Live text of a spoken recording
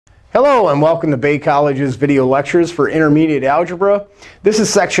Hello and welcome to Bay College's video lectures for intermediate algebra. This is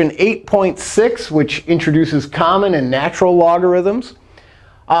section 8.6, which introduces common and natural logarithms.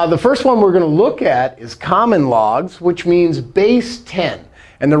 The first one we're going to look at is common logs, which means base 10.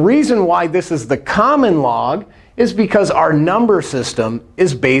 And the reason why this is the common log is because our number system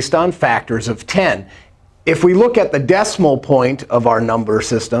is based on factors of 10. If we look at the decimal point of our number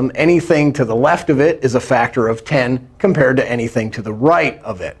system, anything to the left of it is a factor of 10 compared to anything to the right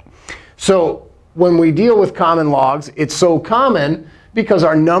of it. So when we deal with common logs, it's so common because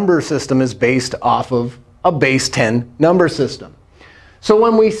our number system is based off of a base 10 number system. So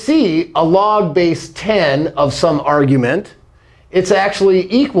when we see a log base 10 of some argument, it's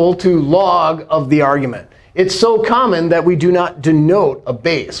actually equal to log of the argument. It's so common that we do not denote a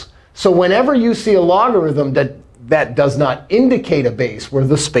base. So whenever you see a logarithm that does not indicate a base, where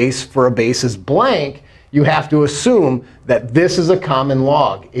the space for a base is blank, you have to assume that this is a common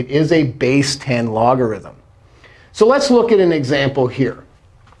log. It is a base 10 logarithm. So let's look at an example here.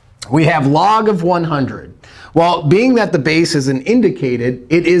 We have log of 100. Well, being that the base isn't indicated,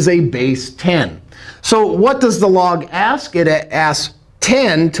 it is a base 10. So what does the log ask? It asks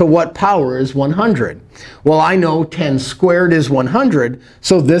 10 to what power is 100? Well, I know 10 squared is 100,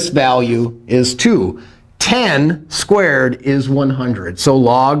 so this value is 2. 10 squared is 100, so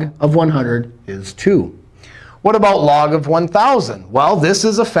log of 100 is 2. What about log of 1,000? Well, this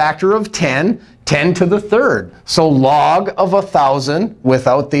is a factor of 10, 10 to the third. So log of 1,000,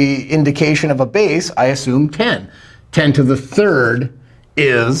 without the indication of a base, I assume 10. 10 to the third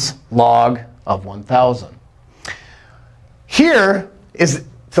is log of 1,000. Here, it's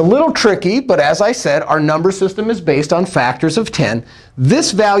a little tricky, but as I said, our number system is based on factors of 10.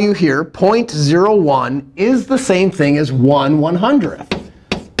 This value here, 0.01, is the same thing as 1/100th.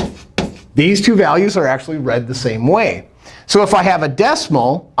 These two values are actually read the same way. So if I have a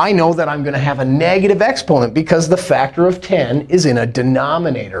decimal, I know that I'm going to have a negative exponent because the factor of 10 is in a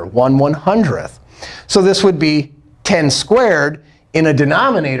denominator, 1/100th. So this would be 10 squared. In a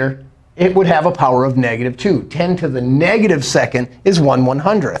denominator, it would have a power of -2. 10 to the negative second is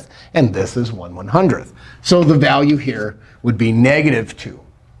 1/100th. And this is 1/100th. So the value here would be -2.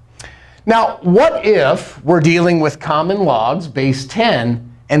 Now, what if we're dealing with common logs, base 10,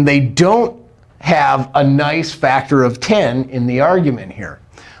 and they don't have a nice factor of 10 in the argument here?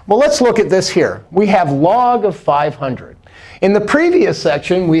 Well, let's look at this here. We have log of 500. In the previous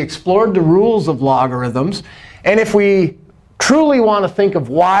section, we explored the rules of logarithms. And if we truly want to think of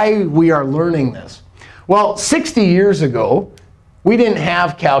why we are learning this, well, 60 years ago, we didn't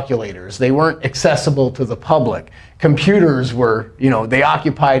have calculators. They weren't accessible to the public. Computers were, they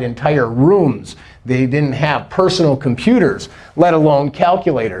occupied entire rooms. They didn't have personal computers, let alone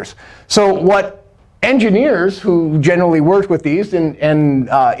calculators. So what engineers who generally worked with these, and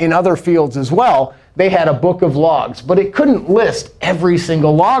in other fields as well, they had a book of logs. But it couldn't list every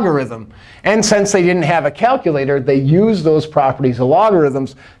single logarithm. And since they didn't have a calculator, they used those properties of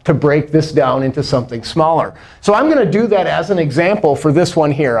logarithms to break this down into something smaller. So I'm going to do that as an example for this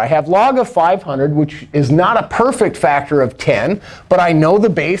one here. I have log of 500, which is not a perfect factor of 10. But I know the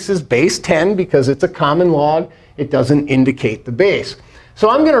base is base 10 because it's a common log. It doesn't indicate the base. So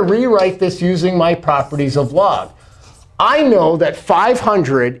I'm going to rewrite this using my properties of log. I know that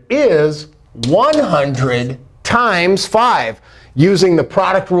 500 is 100 times 5. Using the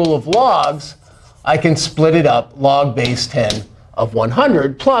product rule of logs, I can split it up, log base 10 of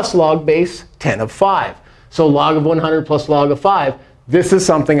 100 plus log base 10 of 5. So log of 100 plus log of 5, this is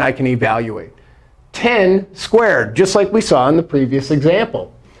something I can evaluate. 10 squared, just like we saw in the previous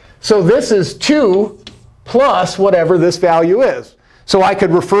example. So this is 2 plus whatever this value is. So I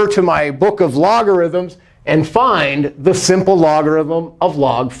could refer to my book of logarithms and find the simple logarithm of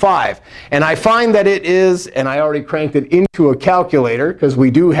log 5. And I find that it is, and I already cranked it into a calculator, because we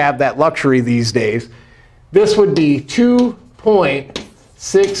do have that luxury these days. This would be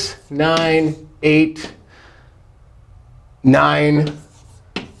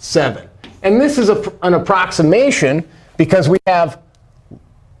 2.69897. And this is an approximation because we have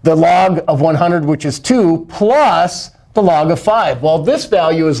the log of 100, which is 2, plus the log of 5. Well, this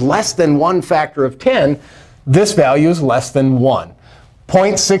value is less than 1 factor of 10. This value is less than 1,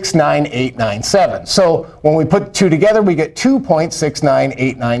 0.69897. So when we put 2 together, we get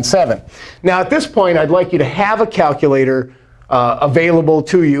 2.69897. Now, at this point, I'd like you to have a calculator available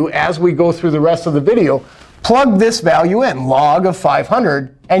to you as we go through the rest of the video. Plug this value in, log of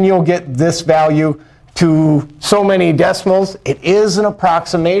 500, and you'll get this value to so many decimals. It is an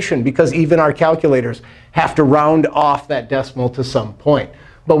approximation because even our calculators have to round off that decimal to some point.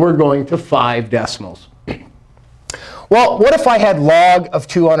 But we're going to 5 decimals. Well, what if I had log of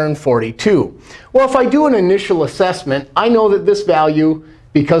 242? Well, if I do an initial assessment, I know that this value,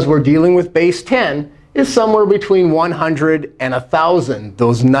 because we're dealing with base 10, is somewhere between 100 and 1,000,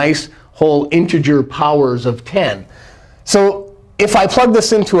 those nice whole integer powers of 10. So if I plug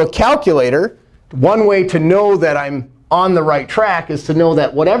this into a calculator, one way to know that I'm on the right track is to know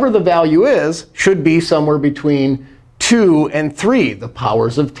that whatever the value is should be somewhere between 2 and 3, the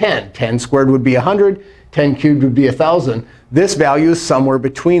powers of 10. 10 squared would be 100. 10 cubed would be 1,000. This value is somewhere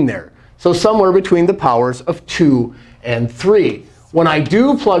between there. So somewhere between the powers of 2 and 3. When I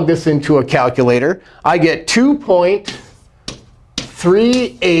do plug this into a calculator, I get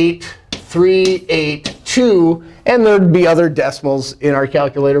 2.38382. And there'd be other decimals in our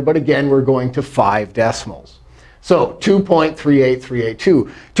calculator. But again, we're going to 5 decimals. So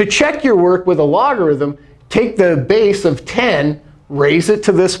 2.38382. To check your work with a logarithm, take the base of 10, raise it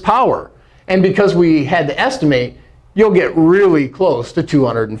to this power. And because we had to estimate, you'll get really close to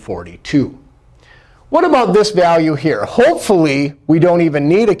 242. What about this value here? Hopefully, we don't even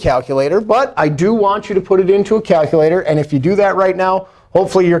need a calculator. But I do want you to put it into a calculator. And if you do that right now,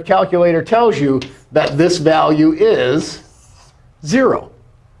 hopefully your calculator tells you that this value is 0.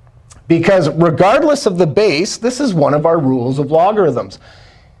 Because regardless of the base, this is one of our rules of logarithms.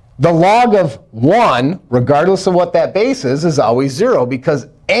 The log of 1, regardless of what that base is always 0. Because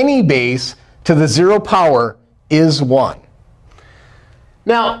any base to the 0 power is 1.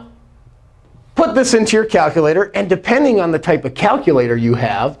 Now, put this into your calculator. And depending on the type of calculator you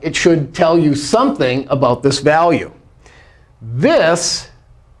have, it should tell you something about this value. This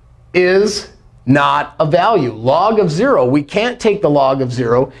is not a value. Log of 0, we can't take the log of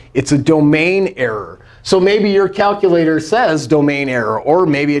 0. It's a domain error. So maybe your calculator says domain error, or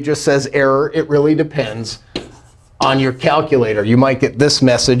maybe it just says error. It really depends on your calculator. You might get this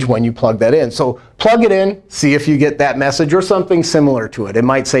message when you plug that in. So plug it in, see if you get that message, or something similar to it. It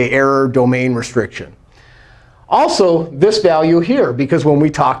might say error domain restriction. Also, this value here, because when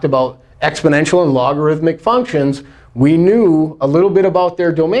we talked about exponential and logarithmic functions, we knew a little bit about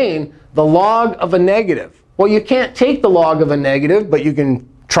their domain, the log of a negative. Well, you can't take the log of a negative, but you can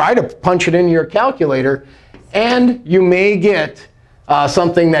try to punch it in your calculator. And you may get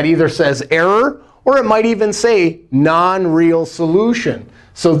something that either says error, or it might even say non-real solution.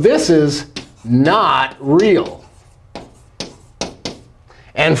 So this is not real.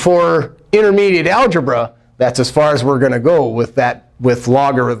 And for intermediate algebra, that's as far as we're going to go with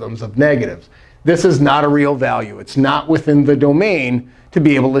logarithms of negatives. This is not a real value. It's not within the domain to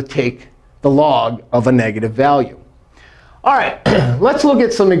be able to take the log of a negative value. All right, let's look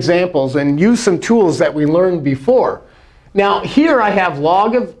at some examples and use some tools that we learned before. Now, here I have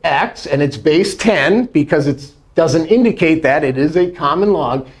log of x, and it's base 10, because it doesn't indicate that. It is a common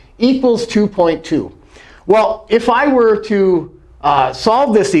log, equals 2.2. Well, if I were to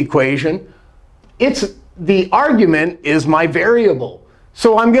solve this equation, the argument is my variable.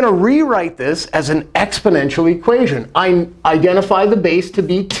 So I'm going to rewrite this as an exponential equation. I identify the base to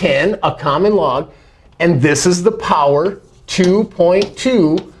be 10, a common log. And this is the power,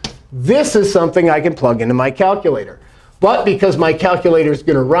 2.2. This is something I can plug into my calculator. But because my calculator is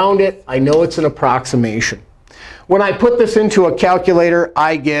going to round it, I know it's an approximation. When I put this into a calculator,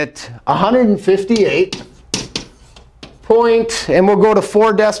 I get 158. And we'll go to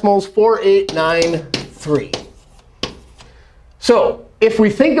 4 decimals, 4893. So if we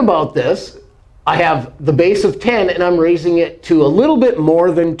think about this, I have the base of 10, and I'm raising it to a little bit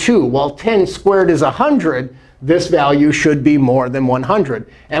more than 2. While 10 squared is 100, this value should be more than 100.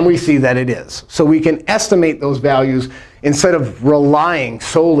 And we see that it is. So we can estimate those values instead of relying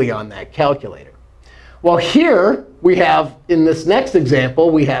solely on that calculator. Well, here we have, in this next example,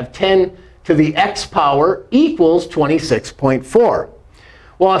 we have 10 to the x power equals 26.4.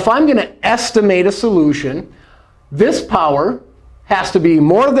 Well, if I'm going to estimate a solution, this power has to be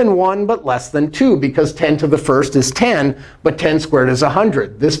more than 1 but less than 2, because 10 to the first is 10, but 10 squared is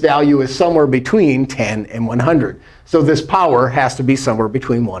 100. This value is somewhere between 10 and 100. So this power has to be somewhere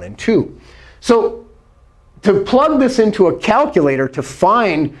between 1 and 2. So to plug this into a calculator to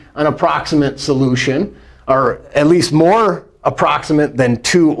find an approximate solution, or at least more approximate than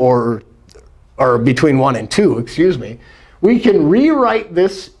 2 or between 1 and 2, excuse me, we can rewrite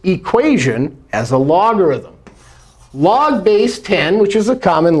this equation as a logarithm. Log base 10, which is a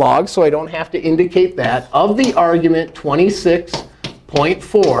common log, so I don't have to indicate that, of the argument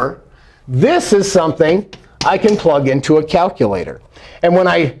 26.4. This is something I can plug into a calculator. And when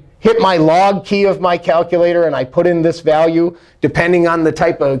I hit my log key of my calculator and I put in this value, depending on the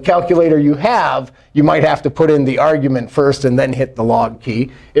type of calculator you have, you might have to put in the argument first and then hit the log key.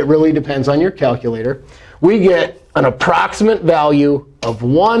 It really depends on your calculator. We get an approximate value of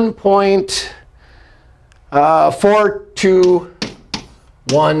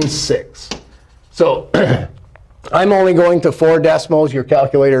 1.4216. So I'm only going to 4 decimals. Your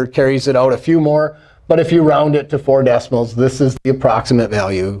calculator carries it out a few more. But if you round it to 4 decimals, this is the approximate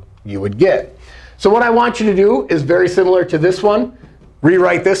value you would get. So what I want you to do is very similar to this one.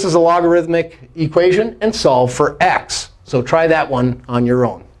 Rewrite this as a logarithmic equation and solve for x. So try that one on your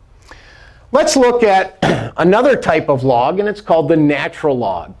own. Let's look at another type of log, and it's called the natural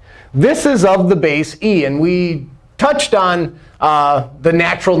log. This is of the base e. And we touched on the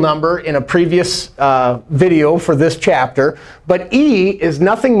natural number in a previous video for this chapter. But e is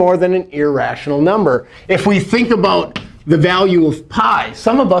nothing more than an irrational number. If we think about the value of pi,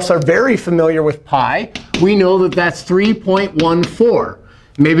 some of us are very familiar with pi. We know that that's 3.14.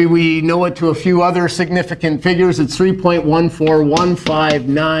 Maybe we know it to a few other significant figures. It's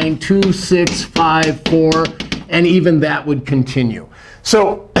 3.141592654, and even that would continue.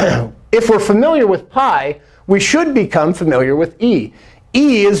 So if we're familiar with pi, we should become familiar with e.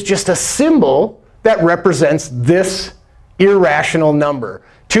 E is just a symbol that represents this irrational number.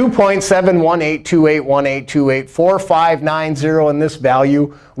 2.7182818284590, and this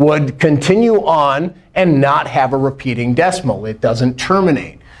value would continue on and not have a repeating decimal. It doesn't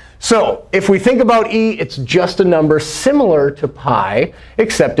terminate. So if we think about e, it's just a number similar to pi,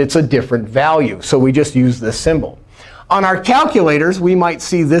 except it's a different value. So we just use this symbol. On our calculators, we might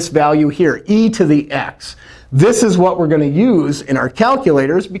see this value here, e to the x. This is what we're going to use in our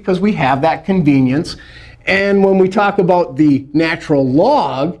calculators because we have that convenience. And when we talk about the natural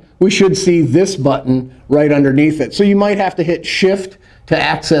log, we should see this button right underneath it. So you might have to hit Shift to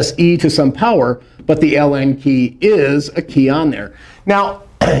access e to some power, but the ln key is a key on there. Now,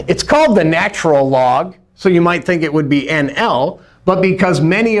 it's called the natural log, so you might think it would be NL. But because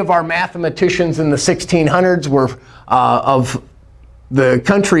many of our mathematicians in the 1600s were of the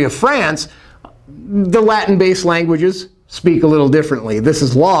country of France, the Latin-based languages speak a little differently. This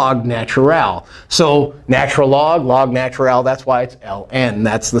is log natural. So natural log natural, that's why it's ln.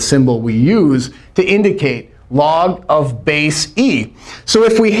 That's the symbol we use to indicate log of base e. So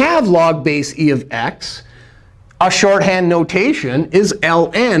if we have log base e of x, a shorthand notation is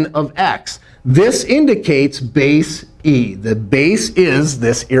ln of x. This indicates base e. The base is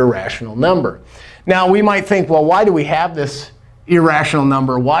this irrational number. Now, we might think, well, why do we have this irrational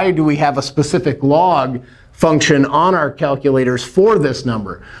number? Why do we have a specific log function on our calculators for this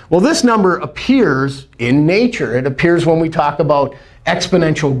number? Well, this number appears in nature. It appears when we talk about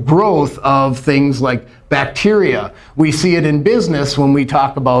exponential growth of things like bacteria. We see it in business when we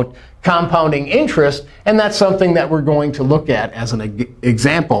talk about compounding interest. And that's something that we're going to look at as an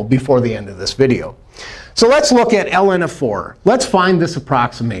example before the end of this video. So let's look at ln of 4. Let's find this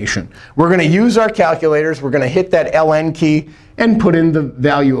approximation. We're going to use our calculators. We're going to hit that ln key and put in the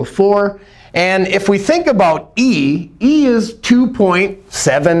value of 4. And if we think about e, e is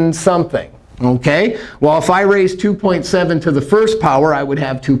 2.7 something. OK? Well, if I raise 2.7 to the first power, I would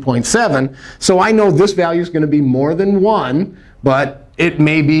have 2.7. So I know this value is going to be more than 1, but it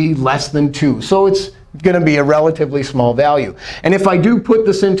may be less than 2. So it's going to be a relatively small value. And if I do put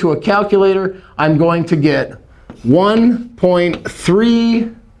this into a calculator, I'm going to get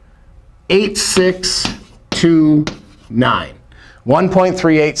 1.38629.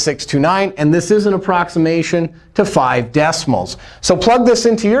 1.38629, and this is an approximation to 5 decimals. So plug this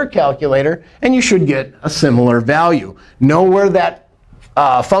into your calculator, and you should get a similar value. Know where that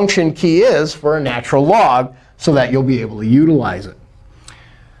function key is for a natural log so that you'll be able to utilize it.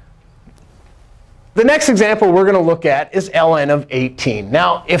 The next example we're going to look at is ln of 18.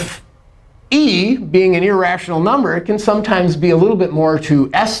 Now, if e being an irrational number, it can sometimes be a little bit more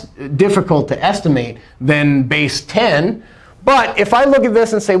difficult to estimate than base 10. But if I look at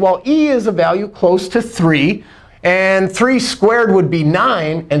this and say, well, e is a value close to 3, and 3 squared would be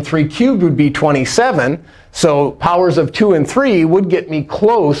 9, and 3 cubed would be 27. So powers of 2 and 3 would get me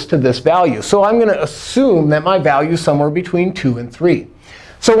close to this value. So I'm going to assume that my value is somewhere between 2 and 3.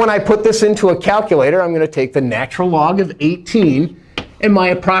 So when I put this into a calculator, I'm going to take the natural log of 18. And my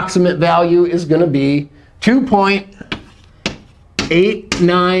approximate value is going to be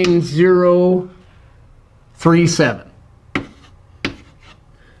 2.89037.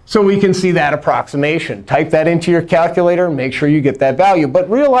 So we can see that approximation. Type that into your calculator and make sure you get that value. But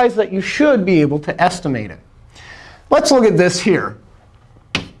realize that you should be able to estimate it. Let's look at this here.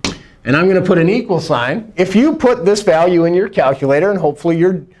 And I'm going to put an equal sign. If you put this value in your calculator, and hopefully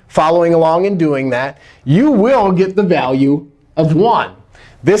you're following along and doing that, you will get the value of 1.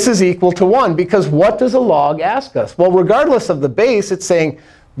 This is equal to 1, because what does a log ask us? Well, regardless of the base, it's saying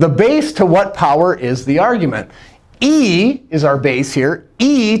the base to what power is the argument. e is our base here.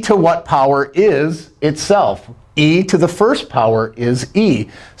 E to what power is itself? E to the first power is e.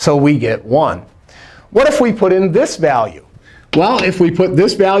 So we get 1. What if we put in this value? Well, if we put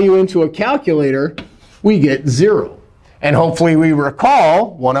this value into a calculator, we get 0. And hopefully we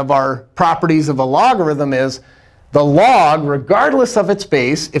recall one of our properties of a logarithm is the log, regardless of its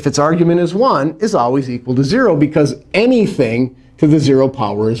base, if its argument is 1, is always equal to 0, because anything to the 0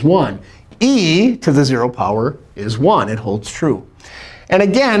 power is 1. E to the 0 power is 1. It holds true. And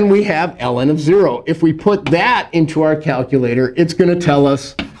again, we have ln of 0. If we put that into our calculator, it's going to tell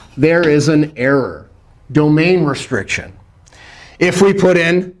us there is an error, domain restriction. If we put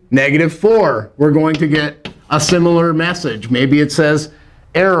in -4, we're going to get a similar message. Maybe it says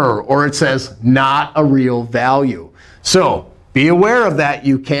error, or it says not a real value. So be aware of that.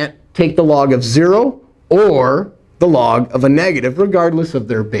 You can't take the log of 0 or the log of a negative, regardless of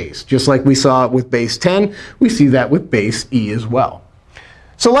their base. Just like we saw it with base 10, we see that with base e as well.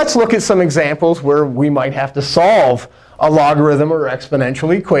 So let's look at some examples where we might have to solve a logarithm or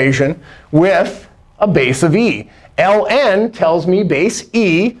exponential equation with a base of e. ln tells me base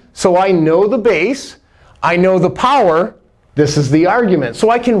e, so I know the base. I know the power. This is the argument.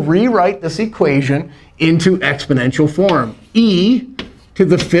 So I can rewrite this equation into exponential form. E to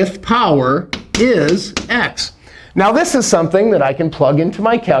the 5th power is x. Now this is something that I can plug into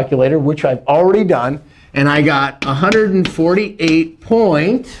my calculator, which I've already done. And I got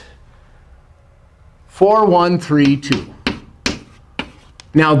 148.4132.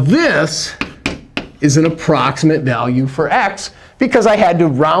 Now this is an approximate value for x, because I had to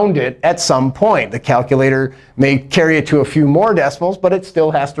round it at some point. The calculator may carry it to a few more decimals, but it still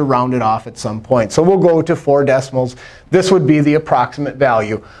has to round it off at some point. So we'll go to 4 decimals. This would be the approximate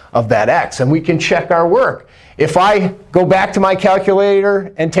value of that x. And we can check our work. If I go back to my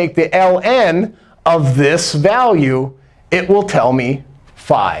calculator and take the ln of this value, it will tell me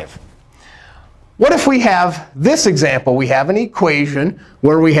 5. What if we have this example? We have an equation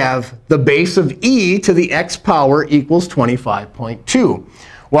where we have the base of e to the x power equals 25.2.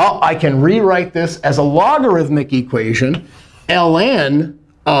 Well, I can rewrite this as a logarithmic equation, ln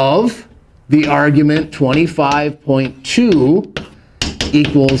of the argument 25.2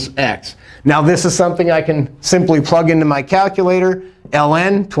 equals x. Now this is something I can simply plug into my calculator,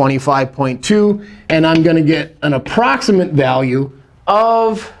 ln 25.2, and I'm going to get an approximate value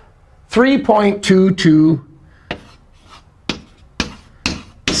of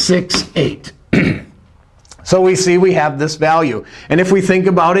 3.2268. So we see we have this value. And if we think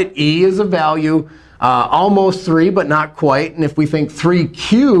about it, e is a value almost 3, but not quite. And if we think 3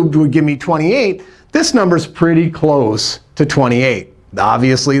 cubed would give me 28, this number's pretty close to 28.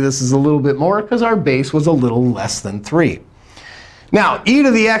 Obviously, this is a little bit more because our base was a little less than 3. Now, e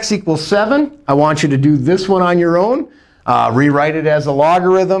to the x equals 7. I want you to do this one on your own. Rewrite it as a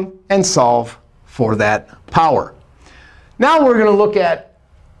logarithm and solve for that power. Now we're going to look at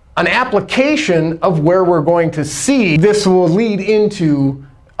an application of where we're going to see this will lead into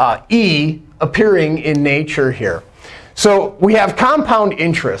e appearing in nature here. So we have compound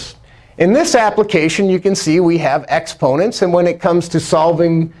interest. In this application, you can see we have exponents. And when it comes to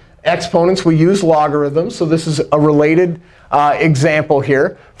solving exponents, we use logarithms. So this is a related example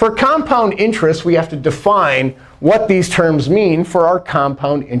here. For compound interest, we have to define what these terms mean for our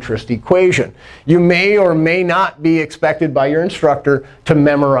compound interest equation. You may or may not be expected by your instructor to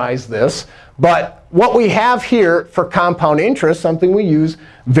memorize this. But what we have here for compound interest, something we use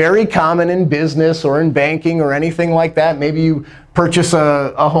very common in business or in banking or anything like that. Maybe you purchase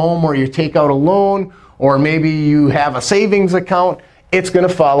a home, or you take out a loan, or maybe you have a savings account. It's going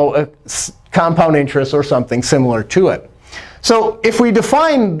to follow a compound interest or something similar to it. So if we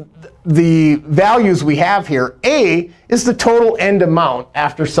define the values we have here, A is the total end amount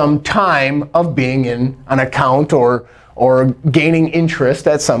after some time of being in an account or gaining interest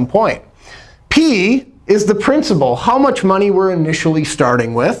at some point. P is the principal, how much money we're initially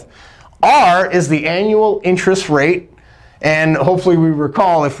starting with. R is the annual interest rate. And hopefully we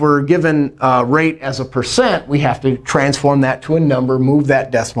recall, if we're given a rate as a percent, we have to transform that to a number, move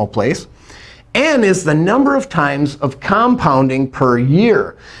that decimal place. N is the number of times of compounding per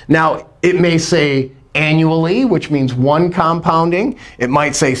year. Now, it may say annually, which means 1 compounding. It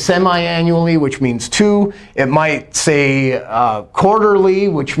might say semi-annually, which means 2. It might say quarterly,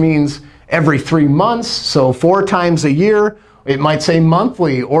 which means every 3 months, so 4 times a year. It might say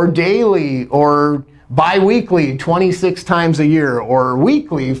monthly or daily or bi-weekly, 26 times a year, or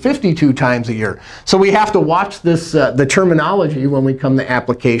weekly, 52 times a year. So we have to watch this, the terminology when we come to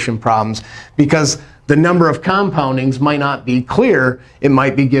application problems, because the number of compoundings might not be clear. It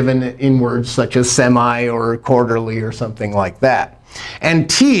might be given in words such as semi or quarterly or something like that. And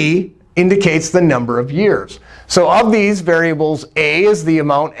t indicates the number of years. So of these variables, a is the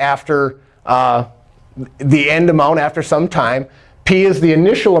amount after the end amount after some time. P is the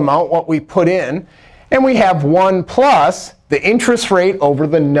initial amount, what we put in. And we have 1 plus the interest rate over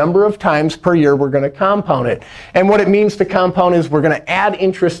the number of times per year we're going to compound it. And what it means to compound is we're going to add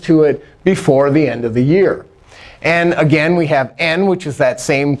interest to it before the end of the year. And again, we have n, which is that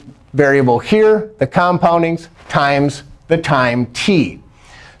same variable here, the compoundings, times the time t.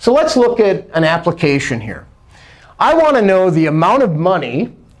 So let's look at an application here. I want to know the amount of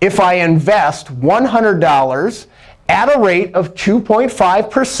money if I invest $100 at a rate of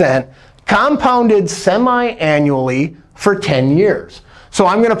 2.5%, compounded semi-annually for 10 years. So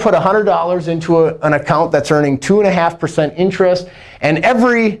I'm going to put $100 into an account that's earning 2.5% interest. And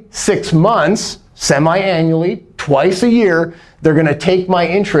every 6 months, semi-annually, twice a year, they're going to take my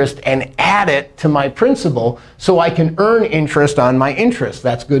interest and add it to my principal so I can earn interest on my interest.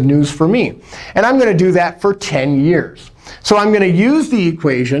 That's good news for me. And I'm going to do that for 10 years. So I'm going to use the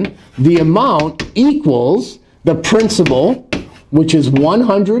equation, the amount equals the principal, which is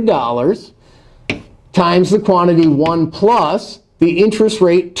 $100, times the quantity 1 plus the interest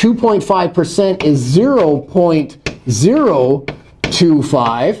rate, 2.5% is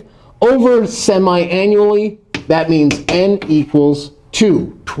 0.025, over semi-annually. That means n equals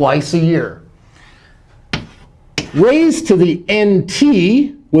 2, twice a year. Raised to the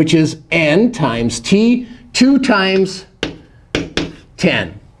nt, which is n times t, 2 times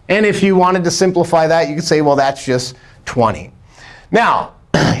 10. And if you wanted to simplify that, you could say, well, that's just 20. Now,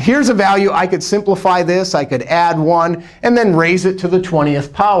 here's a value. I could simplify this. I could add 1 and then raise it to the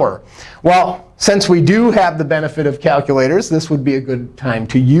 20th power. Well, since we do have the benefit of calculators, this would be a good time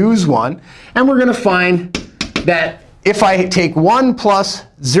to use one. And we're going to find that if I take 1 plus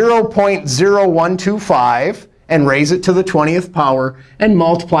 0.0125 and raise it to the 20th power and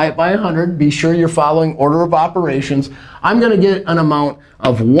multiply it by 100, be sure you're following order of operations, I'm going to get an amount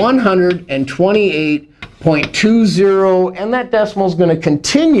of 128.20. And that decimal is going to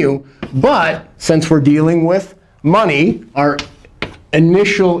continue. But since we're dealing with money, our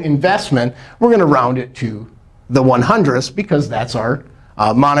initial investment, we're going to round it to the 100ths because that's our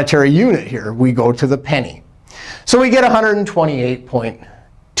monetary unit here. We go to the penny. So we get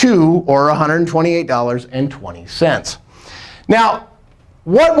 128.2, or $128.20. Now,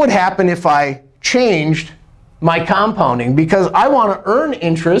 what would happen if I changed my compounding? Because I want to earn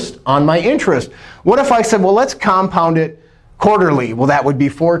interest on my interest. What if I said, well, let's compound it quarterly? Well, that would be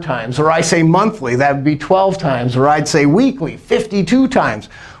 4 times. Or I say monthly, that would be 12 times. Or I'd say weekly, 52 times.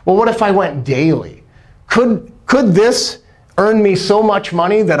 Well, what if I went daily? Could this earn me so much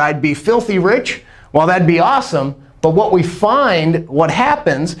money that I'd be filthy rich? Well, that'd be awesome. But what we find, what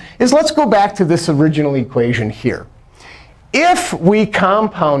happens, is let's go back to this original equation here. If we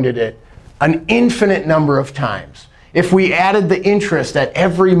compounded it an infinite number of times, if we added the interest at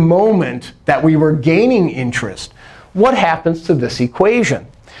every moment that we were gaining interest, what happens to this equation?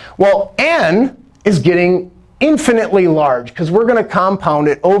 Well, n is getting infinitely large because we're going to compound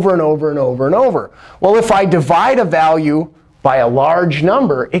it over and over and over and over. Well, if I divide a value by a large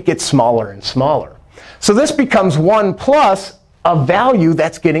number, it gets smaller and smaller. So this becomes 1 plus a value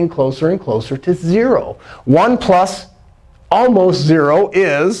that's getting closer and closer to 0. 1 plus almost 0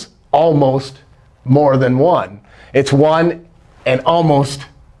 is almost more than 1. It's 1 and almost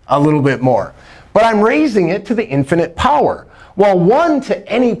a little bit more. But I'm raising it to the infinite power. Well, 1 to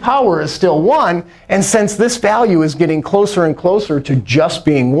any power is still 1. And since this value is getting closer and closer to just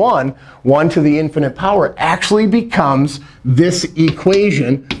being 1, 1 to the infinite power actually becomes this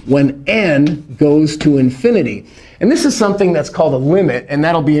equation when n goes to infinity. And this is something that's called a limit. And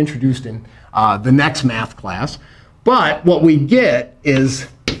that'll be introduced in the next math class. But what we get is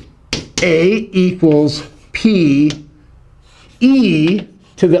a equals p e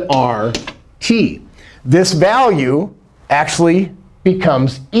to the rt. This value actually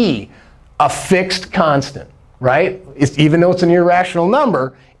becomes e, a fixed constant, right? Even though it's an irrational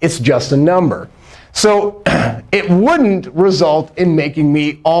number, it's just a number. So it wouldn't result in making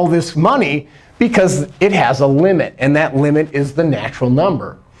me all this money because it has a limit. And that limit is the natural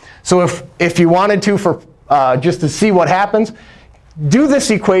number. So if you wanted to, just to see what happens, do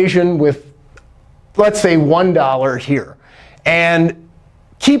this equation with, let's say, $1 here. And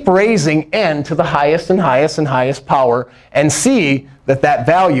keep raising n to the highest and highest and highest power and see that that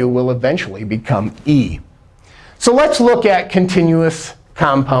value will eventually become e. So let's look at continuous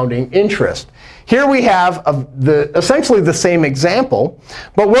compounding interest. Here we have essentially the same example,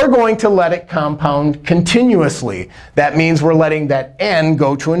 but we're going to let it compound continuously. That means we're letting that n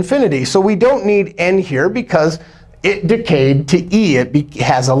go to infinity. So we don't need n here because it decayed to e. It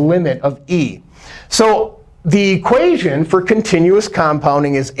has a limit of e. So the equation for continuous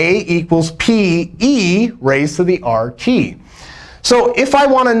compounding is a equals p e raised to the rt. So if I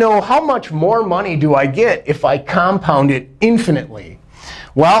want to know how much more money do I get if I compound it infinitely,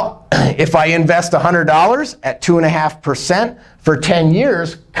 well, if I invest $100 at 2.5% for 10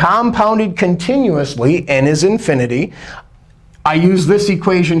 years, compounded continuously, n is infinity, I use this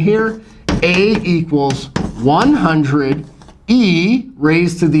equation here. A equals 100 e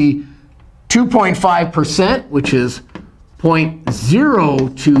raised to the 2.5%, which is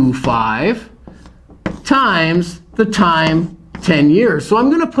 0.025, times the time 10 years. So I'm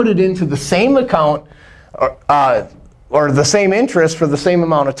going to put it into the same account, or the same interest for the same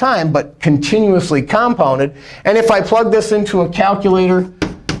amount of time, but continuously compounded. And if I plug this into a calculator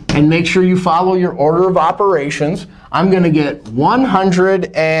and make sure you follow your order of operations, I'm going to get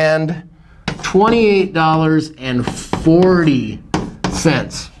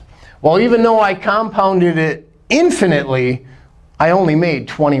 $128.40. Well, even though I compounded it infinitely, I only made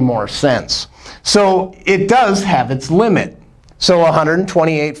 20 more cents. So it does have its limit. So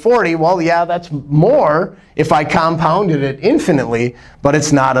 128.40, well, yeah, that's more if I compounded it infinitely, but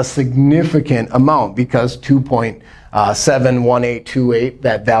it's not a significant amount because 2.71828,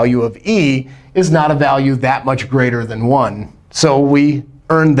 that value of e, is not a value that much greater than 1. So we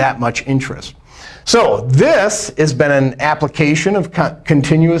earned that much interest. So this has been an application of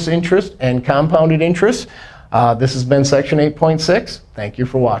continuous interest and compounded interest. This has been section 8.6. Thank you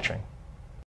for watching.